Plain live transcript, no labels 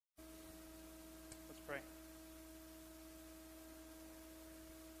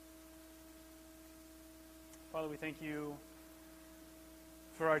Father, we thank you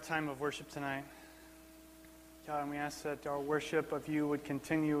for our time of worship tonight. God, and we ask that our worship of you would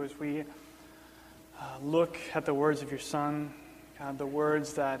continue as we look at the words of your Son, God, the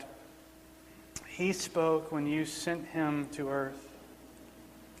words that he spoke when you sent him to earth.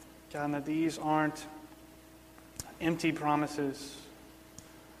 God, and that these aren't empty promises,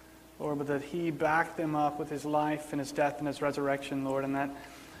 Lord, but that he backed them up with his life and his death and his resurrection, Lord, and that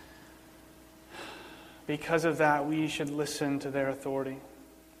because of that, we should listen to their authority.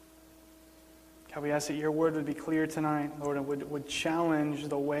 God, we ask that your word would be clear tonight, Lord, and would challenge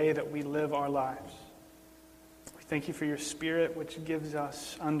the way that we live our lives. We thank you for your Spirit, which gives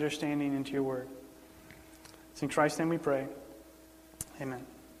us understanding into your word. It's in Christ's name we pray. Amen.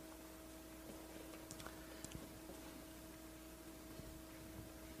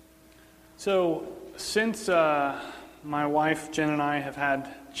 So, since my wife, Jen, and I have had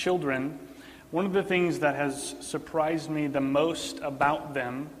children, one of the things that has surprised me the most about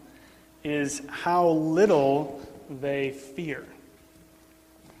them is how little they fear.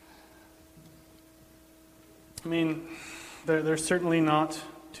 I mean, they're certainly not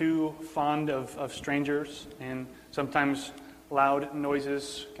too fond of strangers, and sometimes loud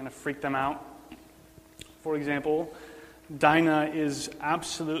noises kind of freak them out. For example, Dinah is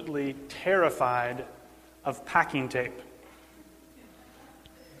absolutely terrified of packing tape.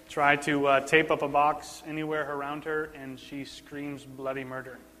 Try to tape up a box anywhere around her, and she screams bloody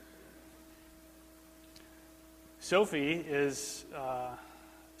murder. Sophie is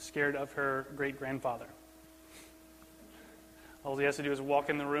scared of her great-grandfather. All he has to do is walk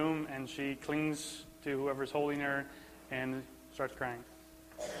in the room, and she clings to whoever's holding her and starts crying.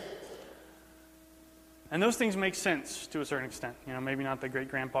 And those things make sense to a certain extent. You know, maybe not the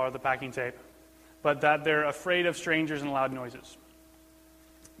great-grandpa or the packing tape, but that they're afraid of strangers and loud noises.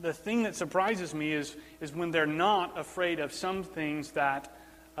 The thing that surprises me is when they're not afraid of some things that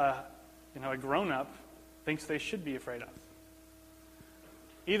a grown-up thinks they should be afraid of.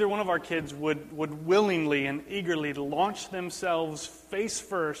 Either one of our kids would willingly and eagerly launch themselves face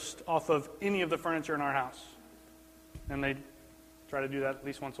first off of any of the furniture in our house. And they try to do that at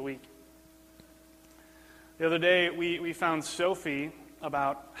least once a week. The other day, we found Sophie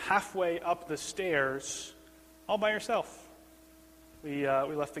about halfway up the stairs all by herself. We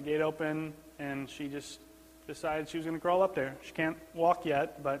left the gate open, and she just decided she was going to crawl up there. She can't walk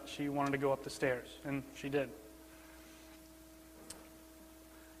yet, but she wanted to go up the stairs, and she did.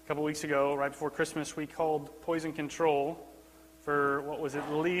 A couple weeks ago, right before Christmas, we called Poison Control for what was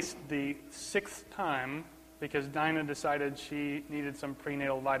at least the 6th time because Dinah decided she needed some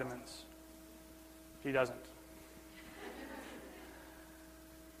prenatal vitamins. She doesn't.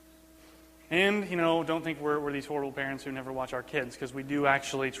 And, don't think we're these horrible parents who never watch our kids, because we do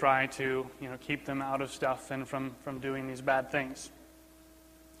actually try to, keep them out of stuff and from doing these bad things.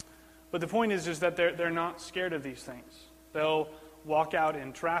 But the point is that they're not scared of these things. They'll walk out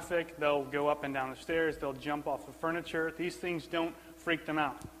in traffic, they'll go up and down the stairs, they'll jump off of furniture. These things don't freak them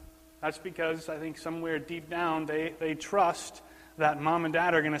out. That's because I think somewhere deep down they trust that mom and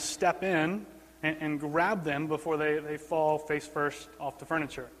dad are going to step in and grab them before they fall face first off the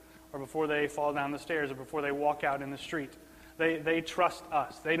furniture, or before they fall down the stairs, or before they walk out in the street. They trust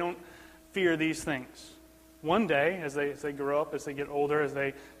us. They don't fear these things. One day, as they grow up, as they get older, as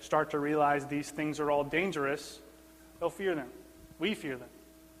they start to realize these things are all dangerous, they'll fear them. We fear them.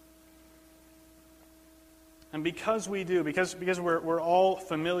 And because we do, because we're all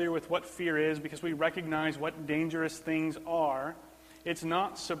familiar with what fear is, because we recognize what dangerous things are, it's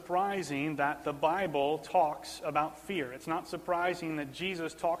not surprising that the Bible talks about fear. It's not surprising that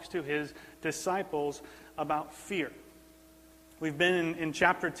Jesus talks to his disciples about fear. We've been in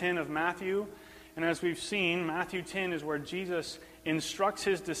chapter 10 of Matthew, and as we've seen, Matthew 10 is where Jesus instructs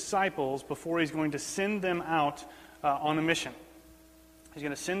his disciples before he's going to send them out on a mission. He's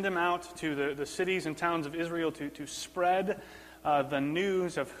going to send them out to the cities and towns of Israel to spread the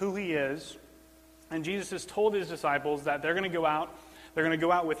news of who he is. And Jesus has told his disciples that they're going to go out. They're going to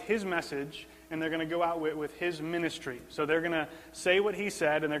go out with his message, and they're going to go out with his ministry. So they're going to say what he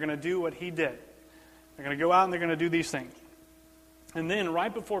said, and they're going to do what he did. They're going to go out, and they're going to do these things. And then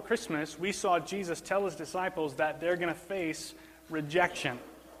right before Christmas, we saw Jesus tell his disciples that they're going to face rejection.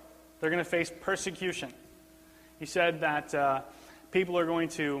 They're going to face persecution. He said that people are going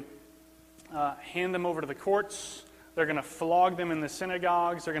to hand them over to the courts. They're going to flog them in the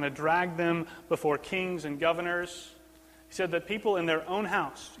synagogues. They're going to drag them before kings and governors. He said that people in their own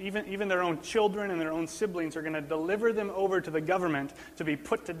house, even their own children and their own siblings, are going to deliver them over to the government to be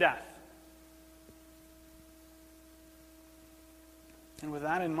put to death. And with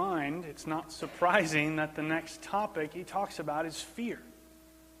that in mind, it's not surprising that the next topic he talks about is fear.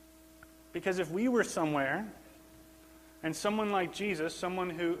 Because if we were somewhere, and someone like Jesus,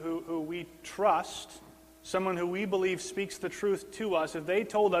 someone who we trust, someone who we believe speaks the truth to us, if they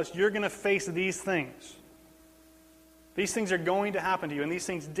told us, you're going to face these things are going to happen to you, and these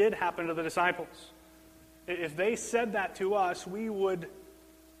things did happen to the disciples. If they said that to us, we would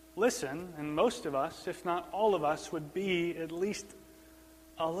listen, and most of us, if not all of us, would be at least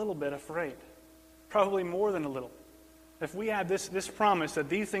a little bit afraid. Probably more than a little. If we had this promise that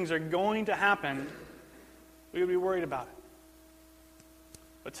these things are going to happen, we would be worried about it.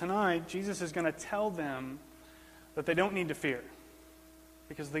 But tonight, Jesus is going to tell them that they don't need to fear,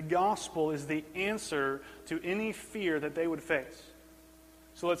 because the gospel is the answer to any fear that they would face.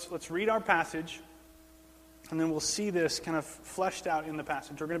 So let's read our passage, and then we'll see this kind of fleshed out in the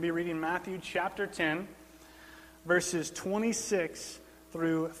passage. We're going to be reading Matthew chapter 10, verses 26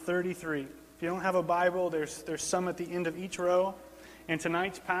 through 33. If you don't have a Bible, there's some at the end of each row. And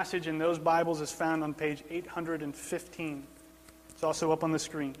tonight's passage in those Bibles is found on page 815. It's also up on the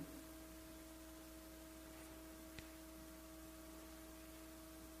screen.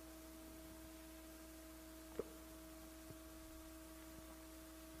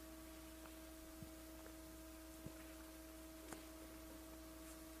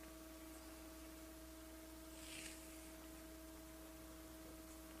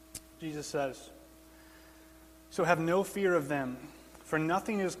 Jesus says, "So have no fear of them, for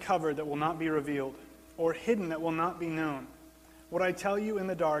nothing is covered that will not be revealed, or hidden that will not be known. What I tell you in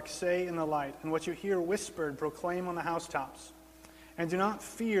the dark, say in the light, and what you hear whispered, proclaim on the housetops. And do not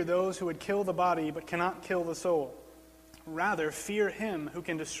fear those who would kill the body, but cannot kill the soul. Rather, fear him who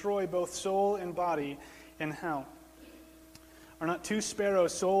can destroy both soul and body in hell. Are not 2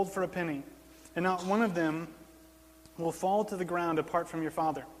 sparrows sold for a penny, and not one of them will fall to the ground apart from your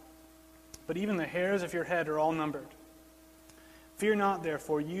Father? But even the hairs of your head are all numbered. Fear not,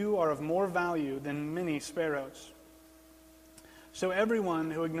 therefore, you are of more value than many sparrows. So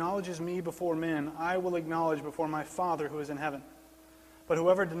everyone who acknowledges me before men, I will acknowledge before my Father who is in heaven. But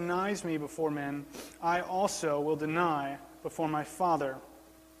whoever denies me before men, I also will deny before my Father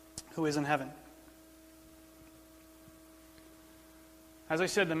who is in heaven." As I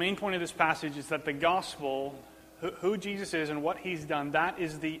said, the main point of this passage is that the gospel, who Jesus is and what he's done, that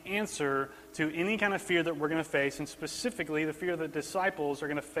is the answer to any kind of fear that we're going to face, and specifically the fear that disciples are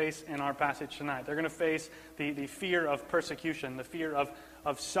going to face in our passage tonight. They're going to face the fear of persecution, the fear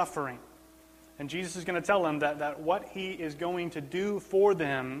of suffering. And Jesus is going to tell them that what he is going to do for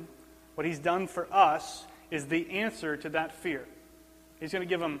them, what he's done for us, is the answer to that fear. He's going to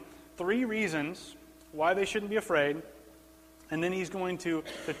give them 3 reasons why they shouldn't be afraid, and then he's going to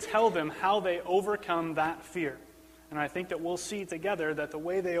tell them how they overcome that fear. And I think that we'll see together that the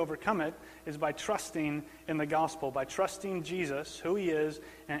way they overcome it is by trusting in the gospel, by trusting Jesus, who he is,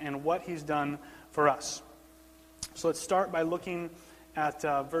 and what he's done for us. So let's start by looking at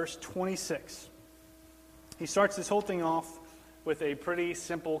verse 26. He starts this whole thing off with a pretty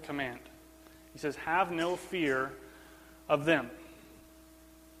simple command. He says, "Have no fear of them."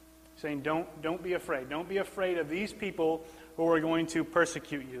 He's saying, don't be afraid. Don't be afraid of these people who are going to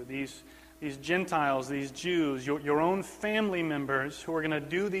persecute you, these Gentiles, these Jews, your own family members who are going to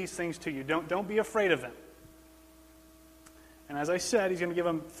do these things to you. Don't be afraid of them. And as I said, he's going to give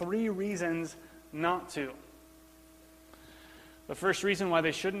them 3 reasons not to. The first reason why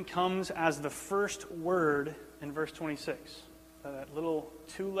they shouldn't comes as the first word in verse 26. That little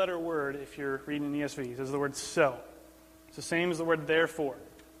 2-letter word, if you're reading ESV, is the word "so." It's the same as the word "therefore."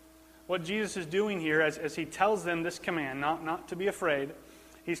 What Jesus is doing here as he tells them this command, not to be afraid,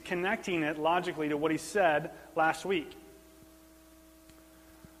 he's connecting it logically to what he said last week.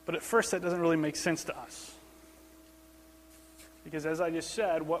 But at first that doesn't really make sense to us. Because as I just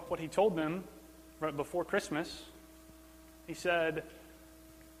said, what he told them right before Christmas, he said,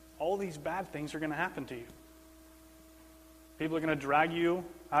 all these bad things are going to happen to you. People are going to drag you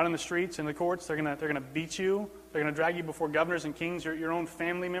out in the streets, in the courts. They're going to beat you. They're going to drag you before governors and kings. Your own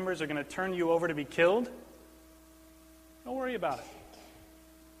family members are going to turn you over to be killed. Don't worry about it.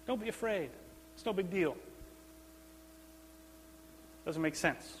 Don't be afraid. It's no big deal. Doesn't make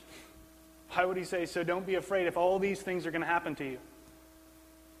sense. Why would he say, so don't be afraid if all these things are going to happen to you?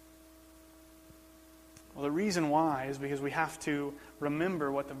 Well, the reason why is because we have to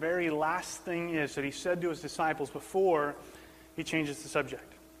remember what the very last thing is that he said to his disciples before he changes the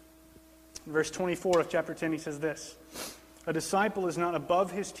subject. In verse 24 of chapter 10, he says this: "A disciple is not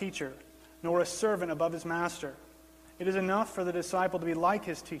above his teacher, nor a servant above his master. It is enough for the disciple to be like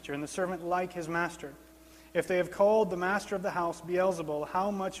his teacher, and the servant like his master. If they have called the master of the house Beelzebul, how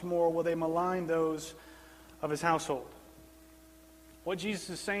much more will they malign those of his household? What Jesus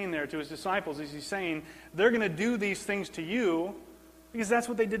is saying there to his disciples is he's saying, they're going to do these things to you because that's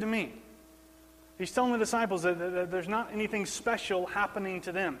what they did to me. He's telling the disciples that there's not anything special happening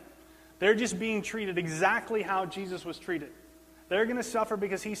to them. They're just being treated exactly how Jesus was treated. They're going to suffer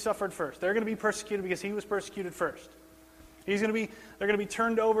because he suffered first. They're going to be persecuted because he was persecuted first. They're going to be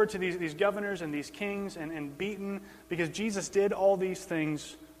turned over to these governors and these kings and beaten because Jesus did all these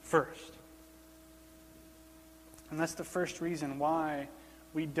things first. And that's the first reason why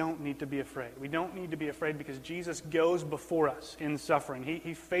we don't need to be afraid. We don't need to be afraid because Jesus goes before us in suffering.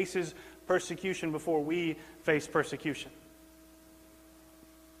 He faces persecution before we face persecution.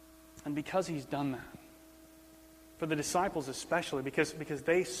 And because he's done that, for the disciples especially, because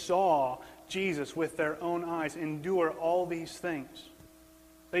they saw Jesus with their own eyes endure all these things.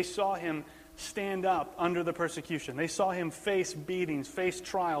 They saw him stand up under the persecution. They saw him face beatings, face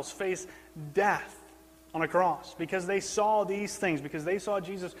trials, face death on a cross. Because they saw these things, because they saw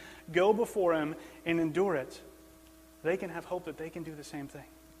Jesus go before him and endure it, they can have hope that they can do the same thing.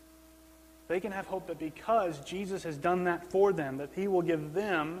 They can have hope that because Jesus has done that for them, that he will give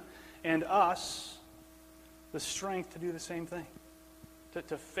them and us the strength to do the same thing.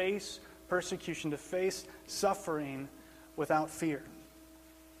 To face persecution, to face suffering without fear.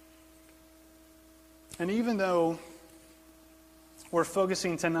 And even though we're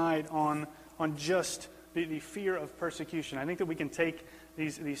focusing tonight on just the fear of persecution, I think that we can take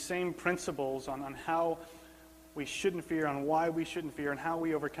these same principles on how we shouldn't fear, on why we shouldn't fear, and how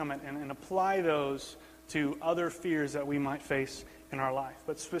we overcome it, and apply those to other fears that we might face in our life.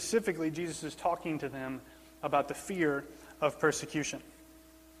 But specifically, Jesus is talking to them about the fear of persecution.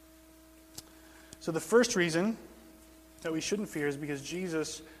 So the first reason that we shouldn't fear is because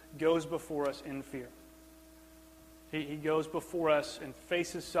Jesus goes before us in fear. He goes before us and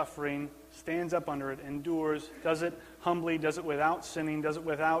faces suffering, stands up under it, endures, does it humbly, does it without sinning, does it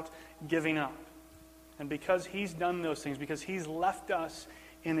without giving up. And because he's done those things, because he's left us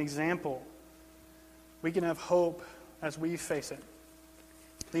an example, we can have hope as we face it.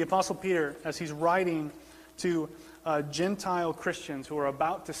 The Apostle Peter, as he's writing to Gentile Christians who are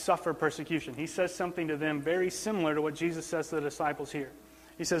about to suffer persecution, he says something to them very similar to what Jesus says to the disciples here.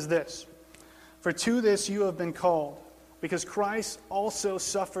 He says this, "For to this you have been called, because Christ also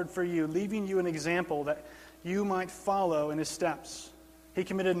suffered for you, leaving you an example that you might follow in his steps. He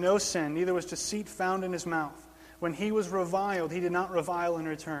committed no sin, neither was deceit found in his mouth. When he was reviled, he did not revile in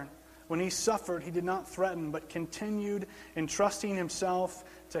return. When he suffered, he did not threaten, but continued entrusting himself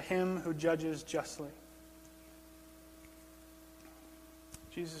to him who judges justly."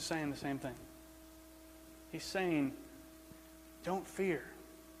 Jesus is saying the same thing. He's saying, don't fear,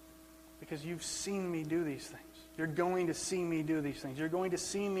 because you've seen me do these things. You're going to see me do these things. You're going to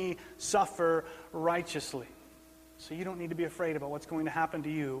see me suffer righteously. So you don't need to be afraid about what's going to happen to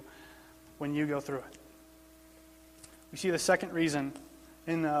you when you go through it. We see the second reason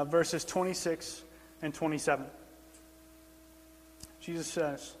in verses 26 and 27. Jesus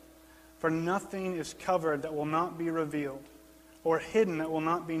says, "For nothing is covered that will not be revealed, or hidden that will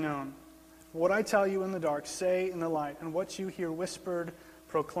not be known. What I tell you in the dark, say in the light, and what you hear whispered,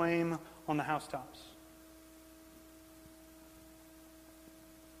 proclaim on the housetops."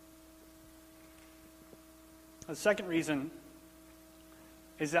 The second reason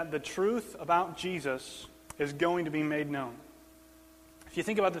is that the truth about Jesus is going to be made known. If you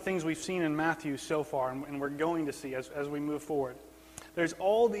think about the things we've seen in Matthew so far, and we're going to see as we move forward, there's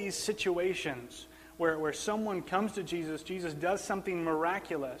all these situations where someone comes to Jesus, Jesus does something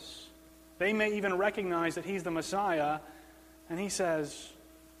miraculous. They may even recognize that he's the Messiah, and he says,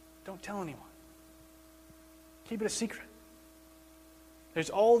 don't tell anyone. Keep it a secret.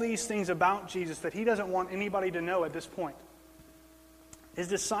 There's all these things about Jesus that he doesn't want anybody to know at this point. His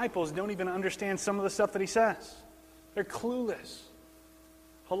disciples don't even understand some of the stuff that he says. They're clueless.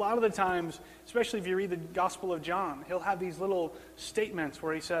 A lot of the times, especially if you read the Gospel of John, he'll have these little statements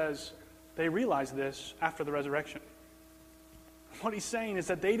where he says, they realized this after the resurrection. What he's saying is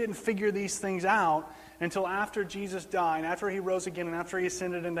that they didn't figure these things out until after Jesus died, after he rose again, and after he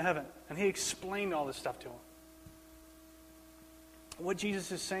ascended into heaven. And he explained all this stuff to them. What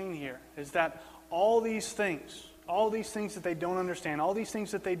Jesus is saying here is that all these things that they don't understand, all these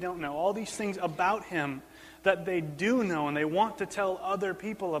things that they don't know, all these things about him that they do know and they want to tell other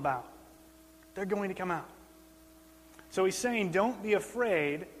people about, they're going to come out. So he's saying, don't be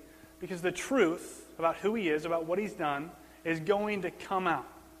afraid, because the truth about who he is, about what he's done, is going to come out.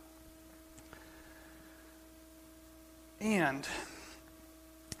 And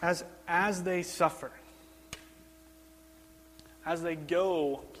as they suffer, as they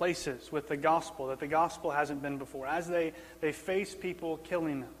go places with the gospel that the gospel hasn't been before, as they face people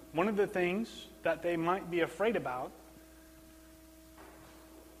killing them, one of the things that they might be afraid about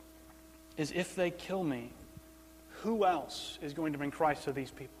is, if they kill me, who else is going to bring Christ to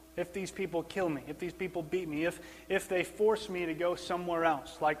these people? If these people kill me, if these people beat me, if they force me to go somewhere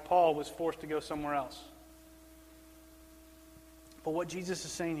else, like Paul was forced to go somewhere else. But what Jesus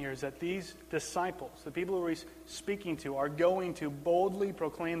is saying here is that these disciples, the people who he's speaking to, are going to boldly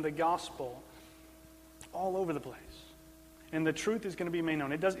proclaim the gospel all over the place. And the truth is going to be made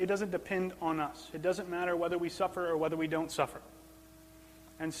known. It doesn't depend on us. It doesn't matter whether we suffer or whether we don't suffer.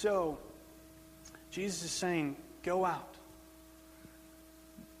 And so, Jesus is saying, go out.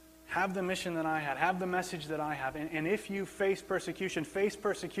 Have the mission that I had. Have the message that I have. And if you face persecution,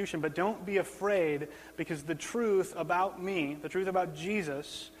 but don't be afraid, because the truth about me, the truth about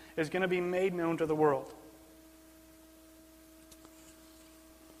Jesus, is going to be made known to the world.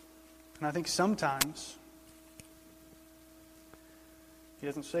 And I think sometimes, he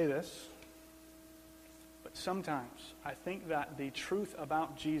doesn't say this, but sometimes I think that the truth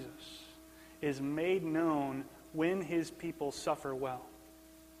about Jesus is made known when his people suffer well.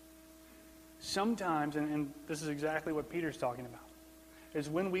 Sometimes, and this is exactly what Peter's talking about, is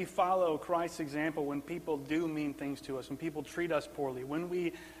when we follow Christ's example, when people do mean things to us, when people treat us poorly, when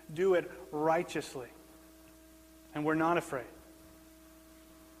we do it righteously, and we're not afraid.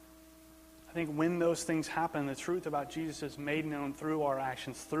 I think when those things happen, the truth about Jesus is made known through our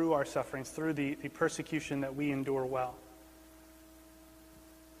actions, through our sufferings, through the persecution that we endure well.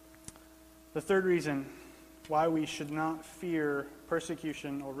 The third reason why we should not fear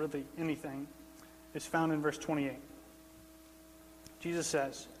persecution, or really anything, is found in verse 28. Jesus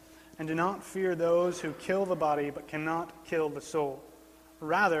says, "And do not fear those who kill the body but cannot kill the soul.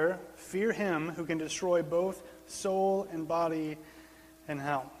 Rather, fear him who can destroy both soul and body in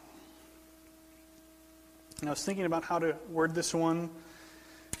hell." And I was thinking about how to word this one,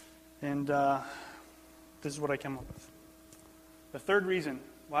 and this is what I came up with. The third reason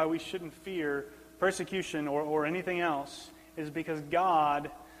why we shouldn't fear persecution or anything else is because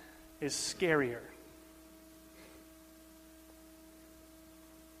God is scarier.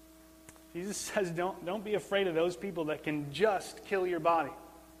 Jesus says, don't be afraid of those people that can just kill your body.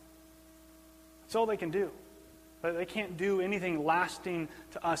 That's all they can do. But they can't do anything lasting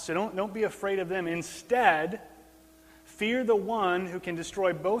to us. So don't be afraid of them. Instead, fear the one who can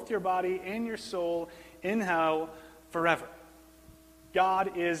destroy both your body and your soul in hell forever.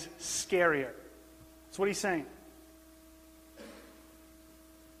 God is scarier. That's what he's saying.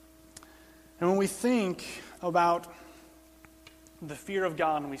 And when we think about the fear of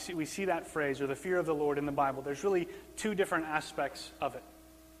God, and we see that phrase, or the fear of the Lord in the Bible, there's really two different aspects of it.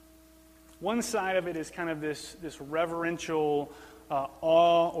 One side of it is kind of this reverential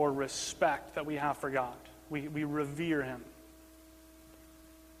awe or respect that we have for God. We revere him.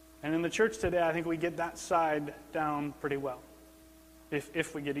 And in the church today, I think we get that side down pretty well.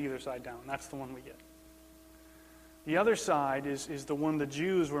 If we get either side down, that's the one we get. The other side is the one the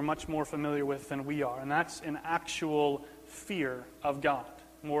Jews were much more familiar with than we are, and that's an actual fear of God,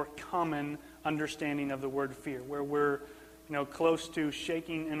 more common understanding of the word fear, where we're close to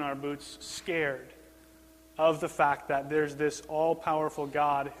shaking in our boots, scared of the fact that there's this all-powerful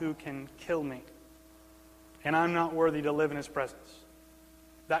God who can kill me, and I'm not worthy to live in his presence.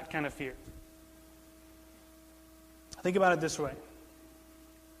 That kind of fear. Think about it this way.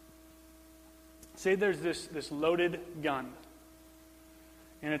 Say there's this loaded gun,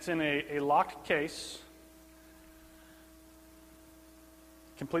 and it's in a locked case,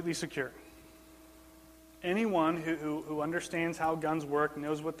 completely secure. Anyone who understands how guns work,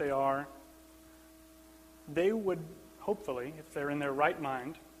 knows what they are, they would hopefully, if they're in their right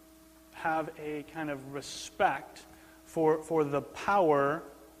mind, have a kind of respect for the power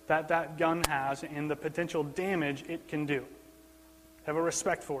that gun has and the potential damage it can do. Have a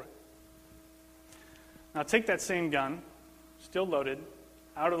respect for it. Now take that same gun, still loaded,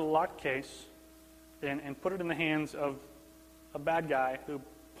 out of the locked case, and put it in the hands of a bad guy who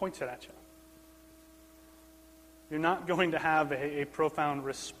points it at you. You're not going to have a profound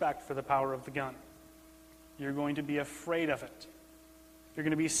respect for the power of the gun. You're going to be afraid of it. You're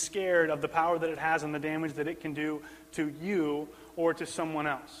going to be scared of the power that it has and the damage that it can do to you or to someone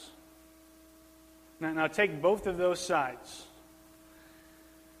else. Now take both of those sides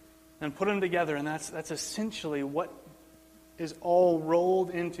and put them together, and that's essentially what is all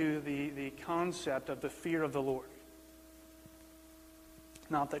rolled into the concept of the fear of the Lord.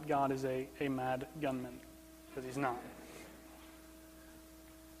 Not that God is a mad gunman, because he's not.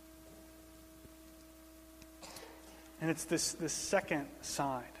 And it's this second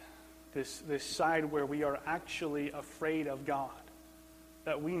side, this side where we are actually afraid of God,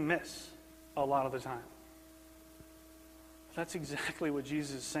 that we miss a lot of the time. That's exactly what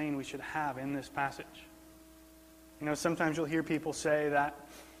Jesus is saying we should have in this passage. You know, sometimes you'll hear people say that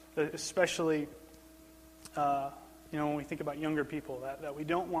especially, when we think about younger people, that we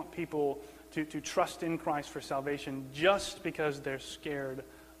don't want people to trust in Christ for salvation just because they're scared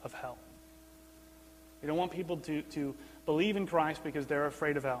of hell. We don't want people to believe in Christ because they're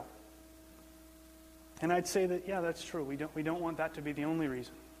afraid of hell. And I'd say that, yeah, that's true. We don't want that to be the only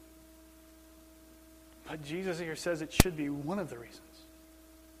reason. But Jesus here says it should be one of the reasons.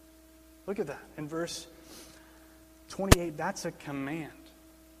 Look at that. In verse 28, that's a command.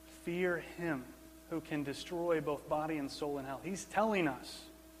 Fear him who can destroy both body and soul in hell. He's telling us,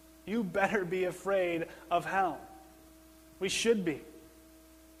 you better be afraid of hell. We should be.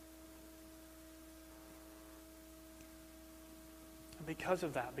 And because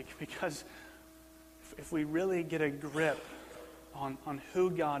of that, because if we really get a grip on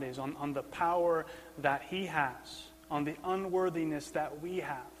who God is, on the power that he has, on the unworthiness that we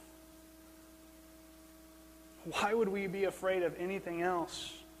have, why would we be afraid of anything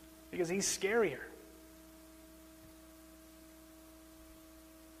else? Because he's scarier.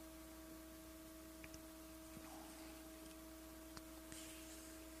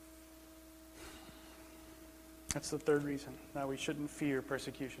 That's the third reason that we shouldn't fear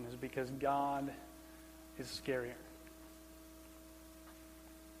persecution, is because God is scarier.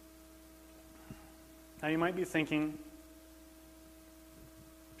 Now you might be thinking,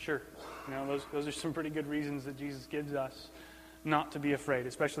 sure, those are some pretty good reasons that Jesus gives us not to be afraid,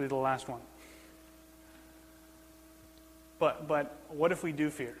 especially the last one. But what if we do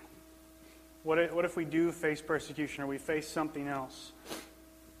fear? What if we do face persecution, or we face something else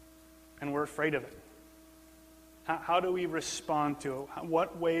and we're afraid of it? How do we respond to it?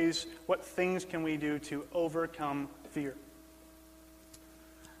 What things can we do to overcome fear?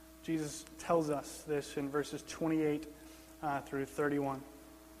 Jesus tells us this in verses 28 through 31.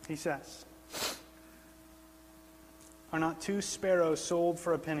 He says, "Are not 2 sparrows sold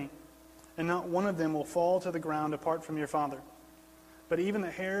for a penny, and not one of them will fall to the ground apart from your Father? But even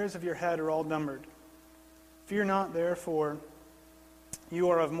the hairs of your head are all numbered. Fear not, therefore, you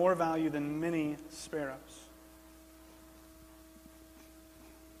are of more value than many sparrows."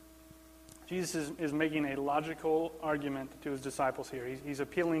 Jesus is making a logical argument to his disciples here. He's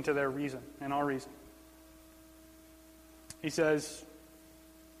appealing to their reason and our reason. He says,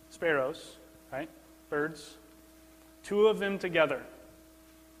 sparrows, right? Birds. 2 of them together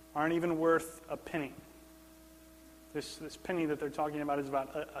aren't even worth a penny. This penny that they're talking about is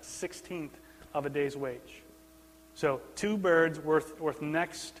about a 16th of a day's wage. So 2 birds worth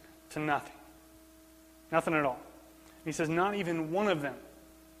next to nothing. Nothing at all. He says not even one of them,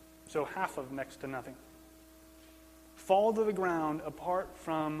 so half of next to nothing, fall to the ground apart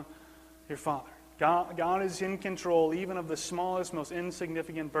from your Father. God is in control even of the smallest, most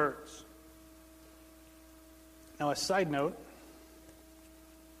insignificant birds. Now, a side note,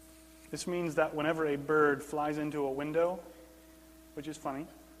 this means that whenever a bird flies into a window, which is funny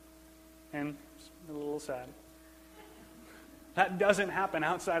and a little sad, that doesn't happen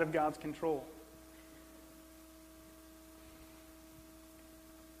outside of God's control.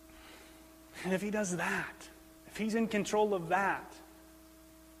 And if he does that, if he's in control of that,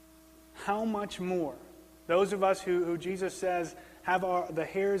 how much more, those of us who Jesus says have the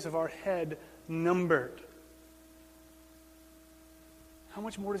hairs of our head numbered, how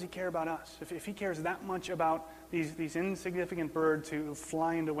much more does he care about us? If he cares that much about these insignificant birds who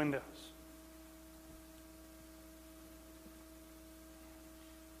fly into windows.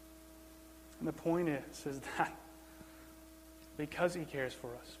 And the point is that because he cares for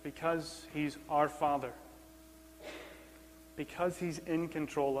us, because he's our Father, because he's in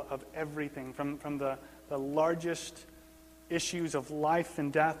control of everything, from the largest issues of life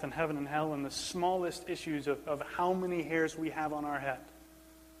and death and heaven and hell, and the smallest issues of how many hairs we have on our head.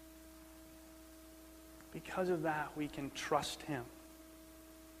 Because of that, we can trust him.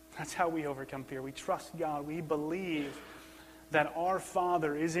 That's how we overcome fear. We trust God. We believe that our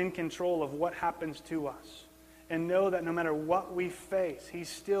Father is in control of what happens to us, and know that no matter what we face, he's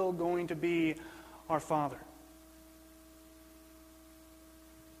still going to be our Father.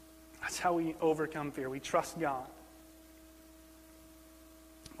 That's how we overcome fear. We trust God.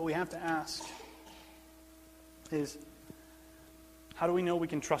 What we have to ask is, how do we know we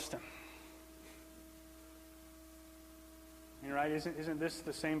can trust him? You're right, isn't this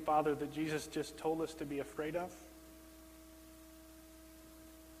the same Father that Jesus just told us to be afraid of?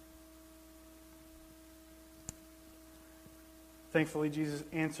 Thankfully, Jesus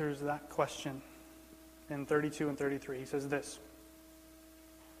answers that question in 32 and 33. He says this,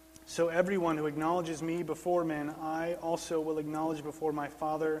 "So everyone who acknowledges me before men, I also will acknowledge before my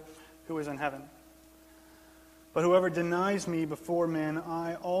Father who is in heaven. But whoever denies me before men,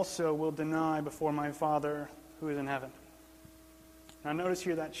 I also will deny before my Father who is in heaven." Now notice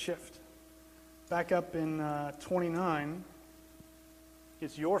here that shift. Back up in 29,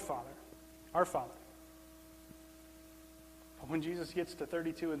 it's your Father, our Father. But when Jesus gets to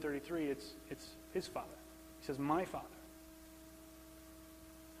 32 and 33, it's his Father. He says, "My Father."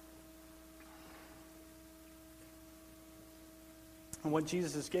 And what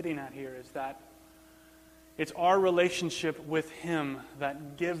Jesus is getting at here is that it's our relationship with him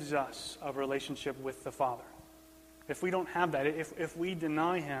that gives us a relationship with the Father. If we don't have that, if we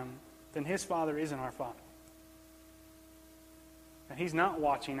deny him, then his Father isn't our Father. And he's not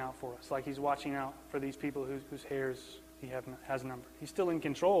watching out for us like he's watching out for these people whose hairs he has numbered. He's still in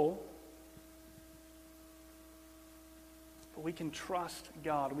control. But we can trust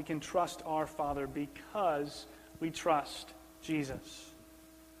God. We can trust our Father because we trust Jesus.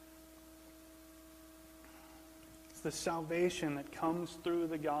 It's the salvation that comes through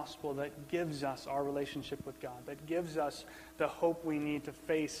the gospel that gives us our relationship with God, that gives us the hope we need to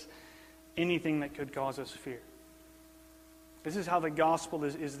face anything that could cause us fear. This is how the gospel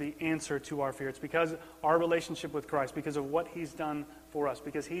is the answer to our fear. It's because our relationship with Christ, because of what he's done for us,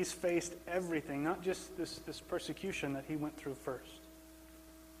 because he's faced everything, not just this persecution that he went through first,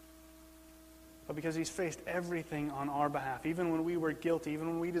 but because he's faced everything on our behalf, even when we were guilty, even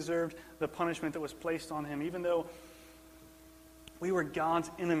when we deserved the punishment that was placed on him, even though we were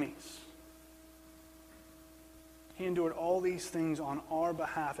God's enemies. He endured all these things on our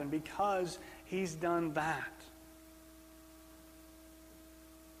behalf, and because he's done that,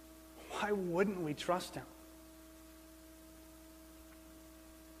 why wouldn't we trust him?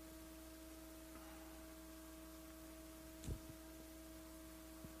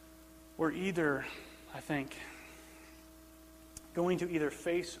 We're either, I think, going to either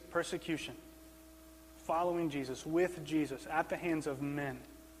face persecution following Jesus, with Jesus, at the hands of men,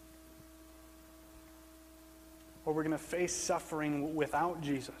 or we're going to face suffering without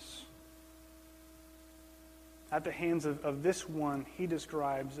Jesus at the hands of this one he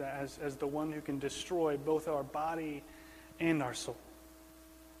describes as the one who can destroy both our body and our soul.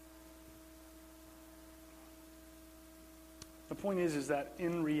 The point is that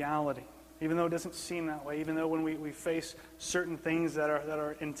in reality, even though it doesn't seem that way, even though when we face certain things that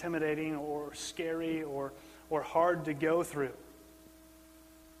are intimidating or scary or hard to go through,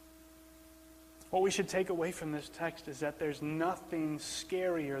 what we should take away from this text is that there's nothing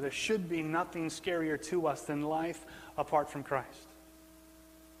scarier, there should be nothing scarier to us than life apart from Christ.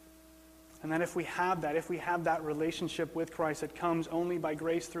 And that if we have that relationship with Christ that comes only by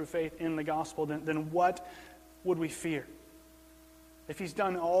grace through faith in the gospel, then what would we fear? If he's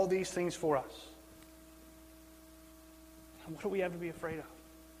done all these things for us, what do we have to be afraid of?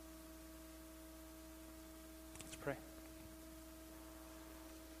 Let's pray.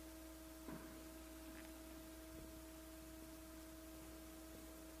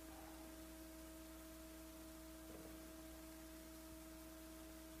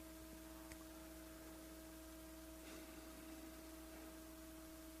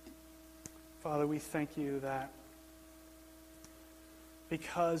 Father, we thank you that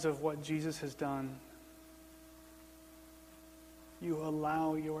because of what Jesus has done, you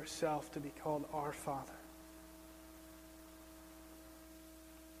allow yourself to be called our Father.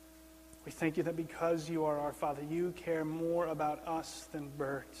 We thank you that because you are our Father, you care more about us than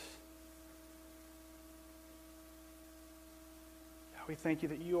birds. We thank you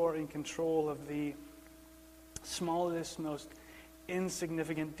that you are in control of the smallest, most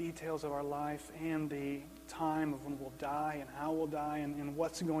insignificant details of our life and the time of when we'll die and how we'll die and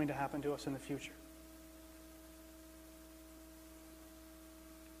what's going to happen to us in the future.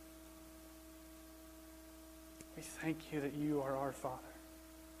 We thank you that you are our Father.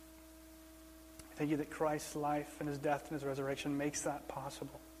 We thank you that Christ's life and his death and his resurrection makes that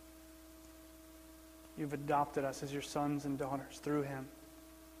possible. You've adopted us as your sons and daughters through him.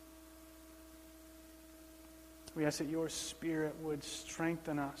 We ask that your Spirit would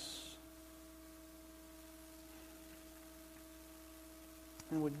strengthen us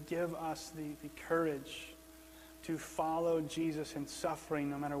and would give us the courage to follow Jesus in suffering,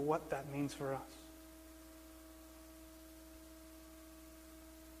 no matter what that means for us.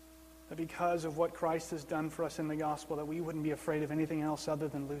 That because of what Christ has done for us in the gospel, that we wouldn't be afraid of anything else other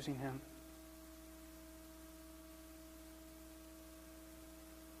than losing him.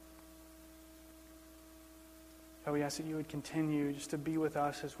 God, we ask that you would continue just to be with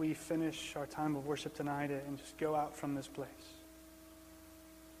us as we finish our time of worship tonight and just go out from this place.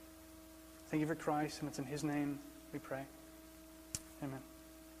 Thank you for Christ, and it's in his name we pray. Amen.